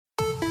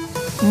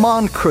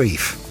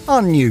Moncrief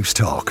on News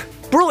Talk.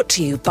 Brought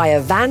to you by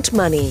Avant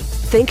Money.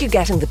 Think you're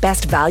getting the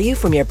best value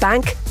from your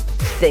bank?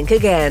 Think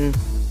again.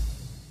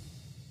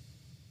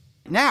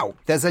 Now,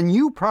 there's a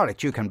new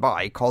product you can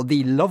buy called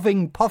the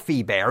Loving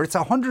Puffy Bear. It's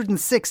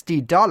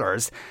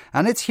 $160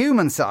 and it's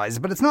human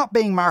sized, but it's not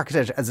being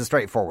marketed as a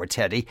straightforward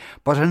teddy,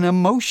 but an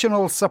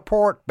emotional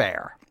support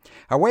bear.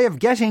 A way of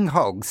getting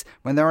hugs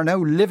when there are no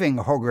living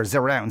huggers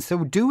around.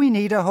 So do we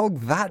need a hug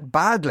that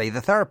badly?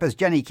 The therapist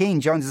Jenny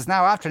Keane joins us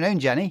now. Afternoon,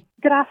 Jenny.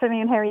 Good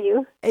afternoon, how are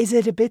you? Is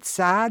it a bit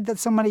sad that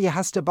somebody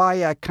has to buy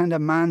a kind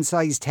of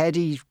man-sized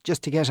teddy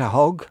just to get a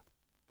hug?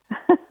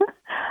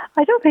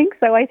 I don't think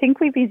so. I think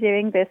we've been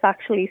doing this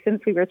actually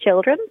since we were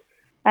children.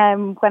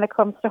 When it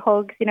comes to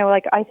hugs,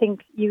 I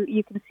think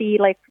you can see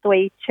like the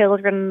way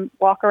children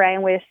walk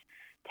around with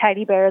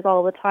teddy bears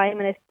all the time,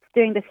 and it's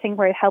doing this thing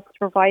where it helps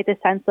provide this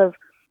sense of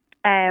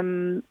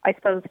I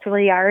suppose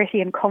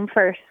familiarity and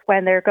comfort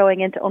when they're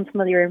going into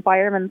unfamiliar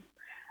environments,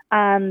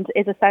 and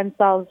is a sense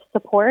of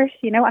support,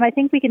 and I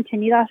think we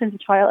continue that into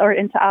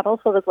into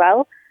adulthood as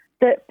well.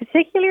 The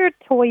particular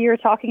toy you're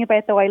talking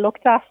about, though, I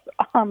looked at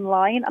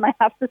online, and I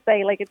have to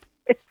say,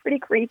 it's pretty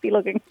creepy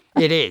looking.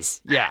 It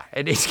is, yeah,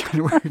 it is kind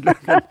of weird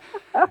looking.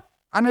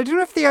 And I don't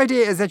know if the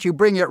idea is that you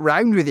bring it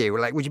round with you.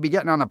 Like, would you be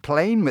getting on a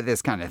plane with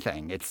this kind of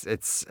thing?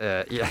 It's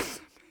yeah.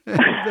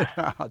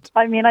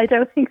 I mean, I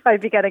don't think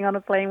I'd be getting on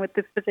a plane with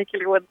this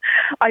particular one.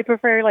 I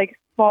prefer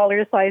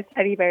smaller sized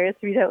teddy bears,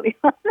 to be totally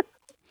honest.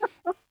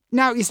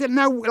 Now, you said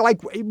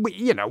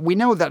we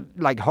know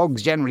that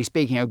hugs, generally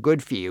speaking, are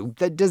good for you.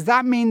 Does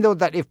that mean though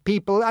that if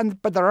people,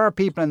 but there are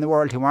people in the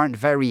world who aren't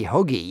very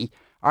huggy,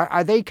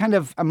 are they kind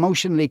of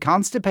emotionally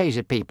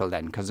constipated people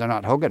then because they're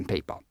not hugging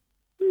people?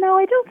 No,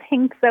 I don't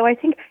think so. I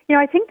think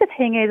the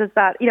thing is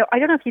that, I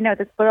don't know if you know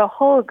this, but a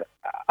hug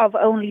of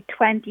only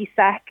 20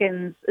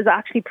 seconds is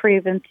actually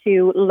proven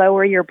to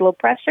lower your blood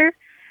pressure.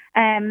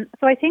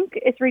 So I think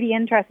it's really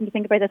interesting to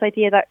think about this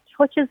idea that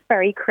touch is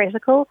very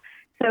critical.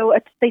 So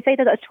they say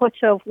that a touch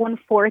of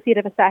 1/40th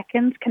of a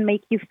second can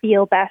make you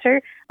feel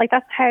better.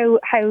 That's how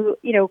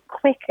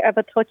quick of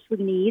a touch we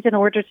need in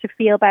order to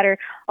feel better.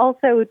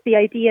 Also, the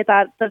idea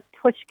that the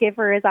touch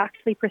giver is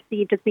actually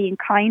perceived as being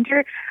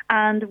kinder,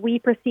 and we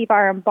perceive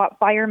our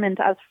environment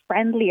as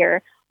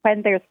friendlier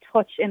when there's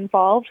touch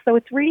involved. So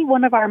it's really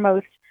one of our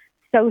most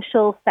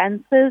social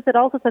senses. It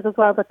also says as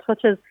well that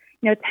touch is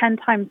 10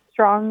 times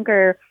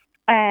stronger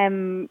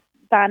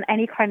than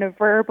any kind of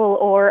verbal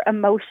or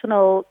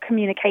emotional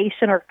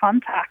communication or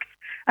contact.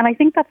 And I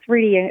think that's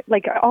really,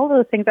 all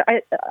those things.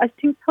 I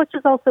think touch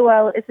is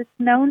also, it's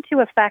known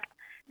to affect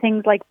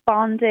things like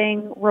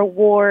bonding,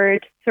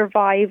 reward,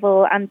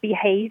 survival, and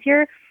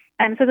behaviour.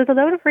 And so there's a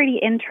load of really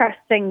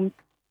interesting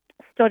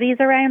studies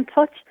around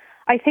touch.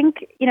 I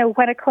think,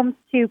 when it comes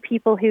to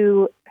people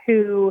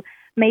who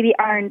maybe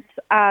aren't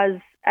as,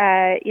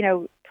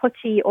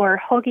 touchy or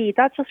huggy,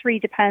 that just really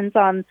depends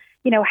on,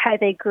 how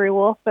they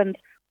grew up and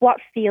what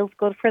feels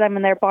good for them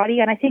in their body.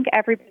 And I think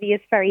everybody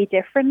is very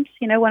different,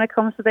 when it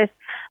comes to this.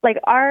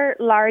 Our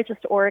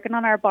largest organ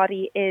on our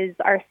body is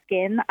our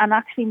skin, and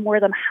actually more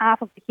than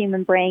half of the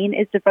human brain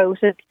is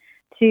devoted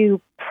to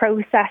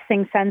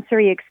processing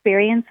sensory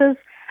experiences.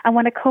 And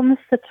when it comes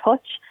to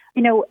touch,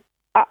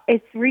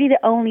 it's really the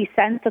only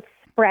sense that's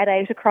spread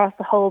out across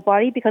the whole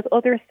body, because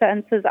other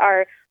senses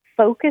are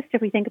focused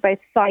if we think about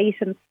sight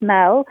and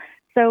smell.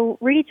 So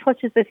really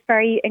touch is this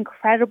very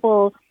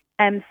incredible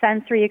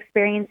sensory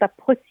experience that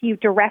puts you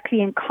directly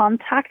in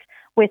contact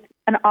with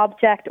an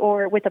object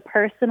or with a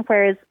person,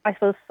 whereas I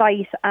suppose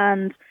sight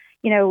and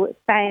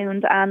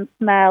sound and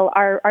smell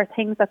are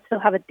things that still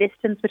have a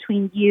distance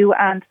between you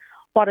and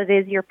what it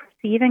is you're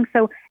perceiving.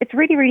 So it's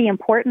really, really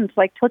important.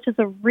 Touch is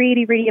a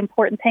really, really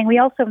important thing. We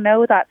also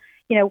know that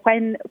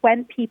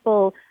when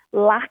people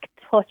lack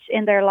touch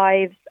in their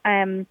lives,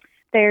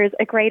 there's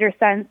a greater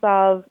sense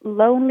of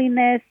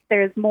loneliness.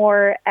 There's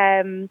more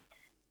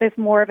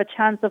of a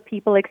chance of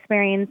people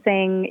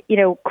experiencing,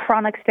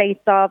 chronic states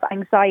of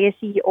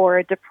anxiety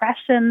or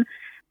depression,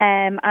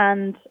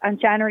 and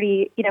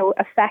generally,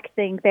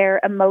 affecting their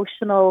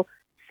emotional,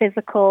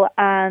 physical,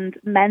 and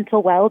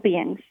mental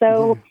well-being.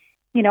 So,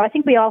 I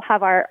think we all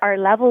have our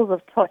levels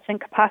of touch and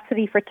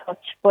capacity for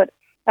touch, but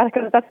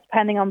that's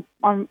depending on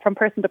from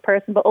person to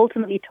person. But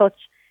ultimately,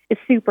 touch is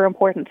super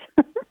important.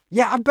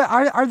 Yeah, but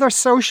are there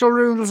social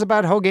rules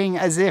about hugging?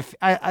 As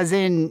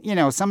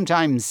in,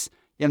 sometimes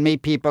you'll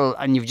meet people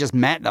and you've just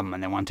met them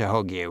and they want to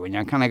hug you, and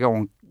you're kind of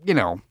going,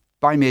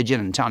 buy me a gin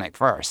and tonic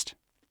first.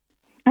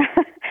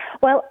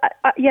 Well,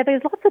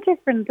 there's lots of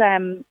different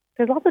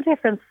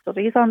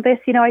studies on this.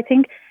 I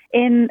think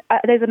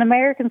there's an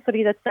American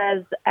study that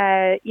says,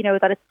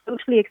 that it's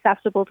socially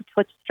acceptable to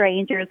touch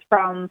strangers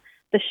from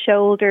the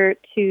shoulder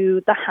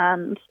to the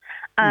hand,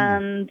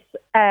 and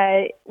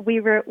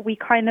we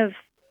kind of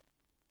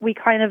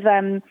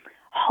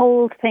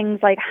hold things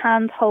like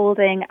hand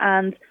holding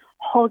and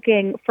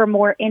hugging for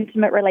more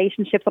intimate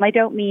relationships. And I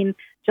don't mean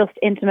just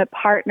intimate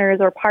partners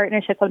or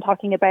partnerships. I'm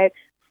talking about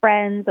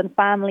friends and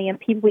family and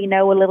people we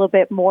know a little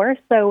bit more.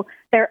 So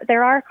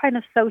there are kind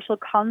of social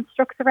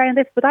constructs around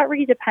this, but that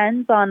really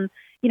depends on,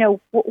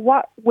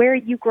 where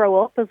you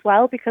grow up as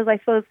well. Because I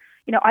suppose,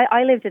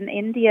 I lived in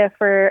India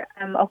for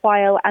a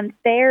while, and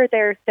they're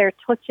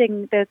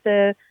touching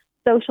the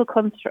social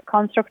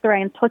construct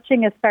around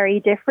touching is very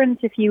different.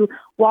 If you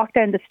walk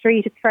down the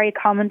street, it's very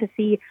common to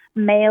see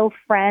male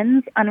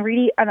friends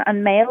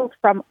and males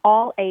from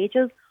all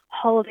ages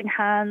holding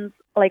hands,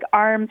 like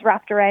arms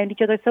wrapped around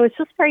each other. So it's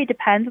just very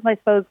dependent, I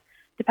suppose,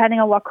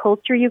 depending on what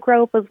culture you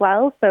grow up as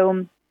well.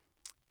 So,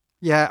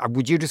 yeah,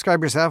 would you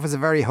describe yourself as a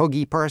very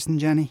huggy person,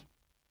 Jenny?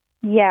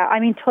 Yeah, I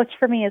mean, touch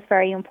for me is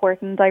very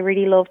important. I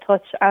really love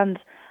touch, and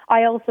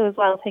I also as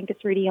well think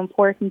it's really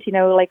important,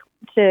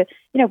 to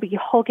be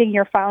hugging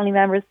your family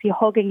members, be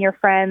hugging your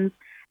friends.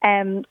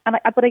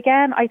 But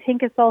again, I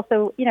think it's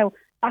also,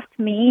 that's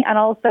me, and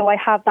also I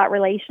have that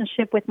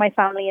relationship with my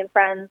family and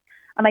friends.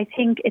 And I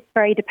think it's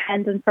very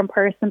dependent from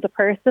person to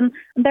person.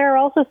 And there are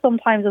also some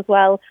times as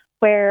well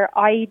where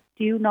I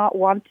do not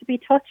want to be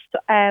touched.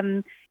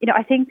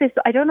 I think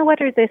I don't know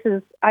whether this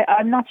is,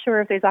 I'm not sure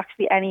if there's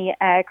actually any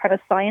kind of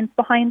science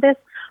behind this,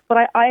 but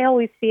I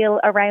always feel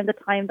around the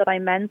time that I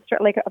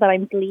menstruate, like that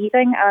I'm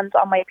bleeding and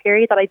on my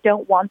period, that I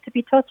don't want to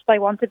be touched. I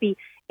want to be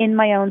in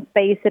my own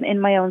space and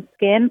in my own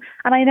skin.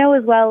 And I know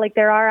as well, like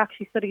there are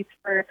actually studies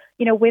for,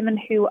 women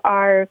who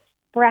are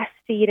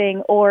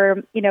breastfeeding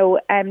or,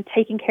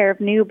 taking care of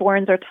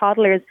newborns or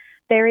toddlers.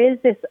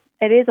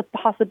 It is a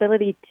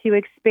possibility to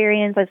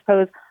experience, I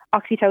suppose,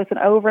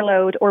 oxytocin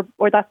overload or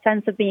that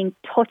sense of being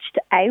touched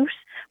out,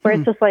 where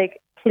it's just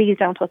like, please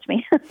don't touch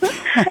me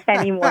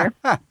anymore.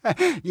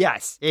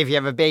 Yes, if you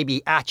have a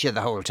baby at you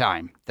the whole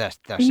time, that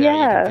you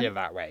can feel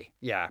that way.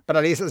 Yeah, but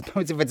at least I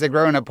suppose if it's a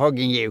grown-up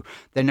hugging you,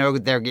 they're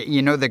going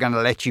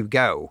to let you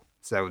go.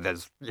 So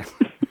there's...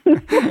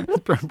 It's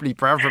probably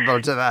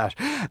preferable to that.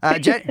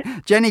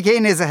 Jenny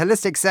Keane is a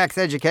holistic sex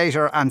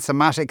educator and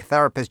somatic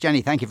therapist.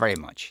 Jenny, thank you very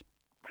much.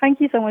 Thank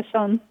you so much,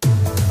 Sean.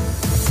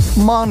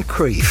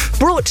 Moncrief.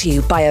 Brought to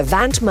you by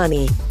Avant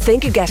Money.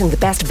 Think you're getting the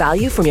best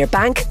value from your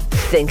bank?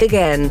 Think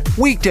again.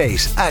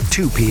 Weekdays at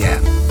 2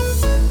 p.m.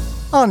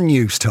 on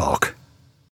News Talk.